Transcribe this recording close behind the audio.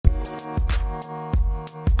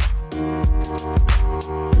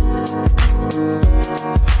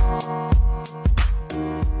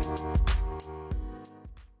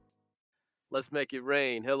Let's make it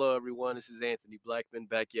rain. Hello, everyone. This is Anthony Blackman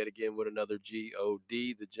back yet again with another GOD,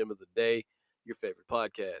 the Gem of the Day, your favorite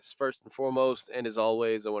podcast. First and foremost, and as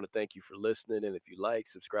always, I want to thank you for listening. And if you like,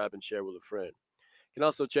 subscribe and share with a friend. You can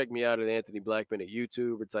also check me out at Anthony Blackman at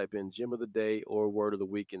YouTube or type in Gem of the Day or Word of the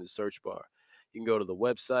Week in the search bar. You can go to the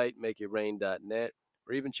website, makeitrain.net,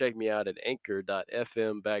 or even check me out at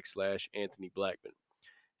anchor.fm/Anthony Blackman.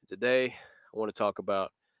 And today, I want to talk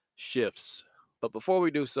about shifts. But before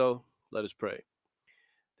we do so, let us pray.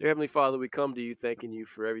 Dear Heavenly Father, we come to you thanking you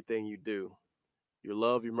for everything you do, your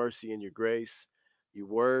love, your mercy, and your grace, your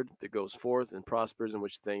word that goes forth and prospers in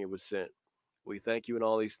which thing it was sent. We thank you in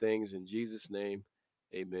all these things. In Jesus' name,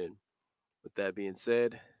 amen. With that being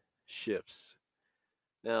said, shifts.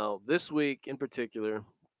 Now, this week in particular,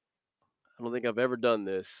 I don't think I've ever done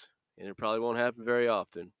this, and it probably won't happen very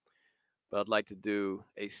often, but I'd like to do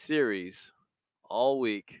a series all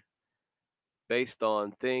week based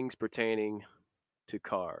on things pertaining to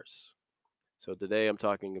cars. So today I'm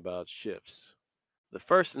talking about shifts. The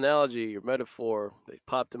first analogy or metaphor that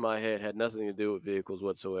popped in my head had nothing to do with vehicles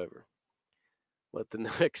whatsoever. But the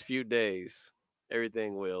next few days,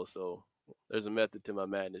 everything will. So there's a method to my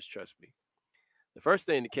madness, trust me. The first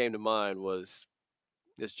thing that came to mind was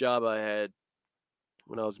this job I had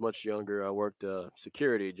when I was much younger. I worked a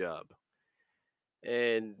security job.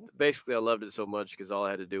 And basically I loved it so much because all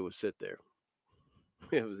I had to do was sit there.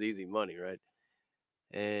 It was easy money, right?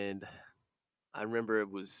 And I remember it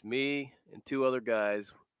was me and two other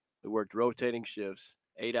guys. We worked rotating shifts,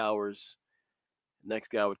 8 hours. The next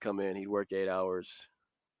guy would come in, he'd work 8 hours.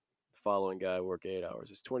 The following guy would work 8 hours.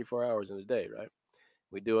 It's 24 hours in a day, right?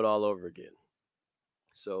 We do it all over again.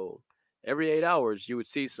 So every 8 hours, you would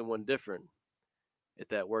see someone different at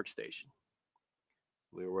that workstation.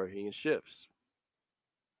 We were working in shifts.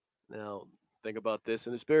 Now, think about this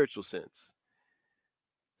in a spiritual sense.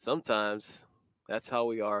 Sometimes that's how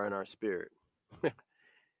we are in our spirit.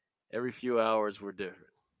 Every few hours, we're different.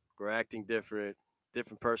 We're acting different,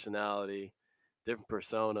 different personality, different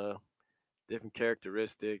persona, different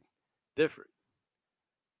characteristic, different.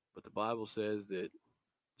 But the Bible says that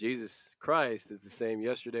Jesus Christ is the same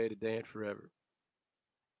yesterday, today, and forever.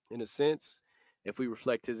 In a sense, if we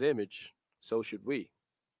reflect his image, so should we.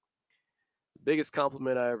 The biggest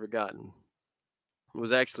compliment I ever gotten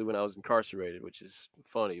was actually when I was incarcerated, which is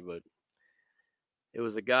funny, but it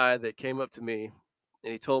was a guy that came up to me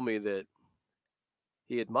and he told me that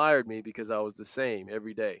he admired me because I was the same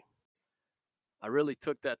every day. I really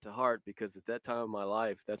took that to heart because at that time in my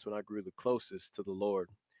life, that's when I grew the closest to the Lord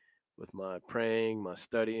with my praying, my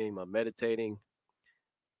studying, my meditating.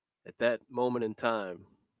 At that moment in time,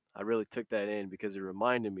 I really took that in because it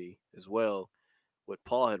reminded me as well what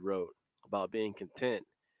Paul had wrote about being content,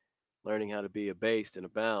 learning how to be abased and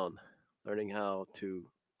abound, learning how to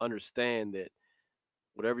understand that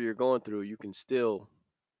whatever you're going through, you can still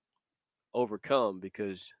overcome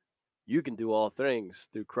because you can do all things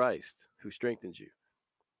through Christ who strengthens you.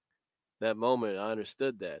 That moment, I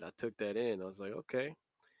understood that. I took that in. I was like, okay.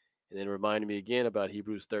 And then it reminded me again about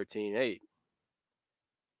Hebrews 13:8.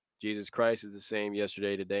 Jesus Christ is the same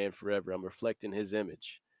yesterday, today, and forever. I'm reflecting his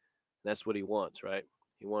image. That's what he wants, right?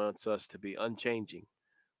 He wants us to be unchanging.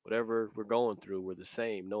 Whatever we're going through, we're the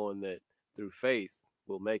same, knowing that through faith,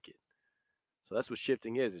 we'll make it. So that's what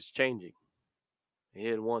shifting is. It's changing. He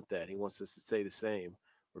didn't want that. He wants us to stay the same,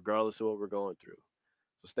 regardless of what we're going through.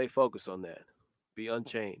 So stay focused on that. Be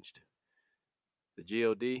unchanged. The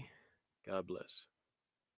GOD, God bless.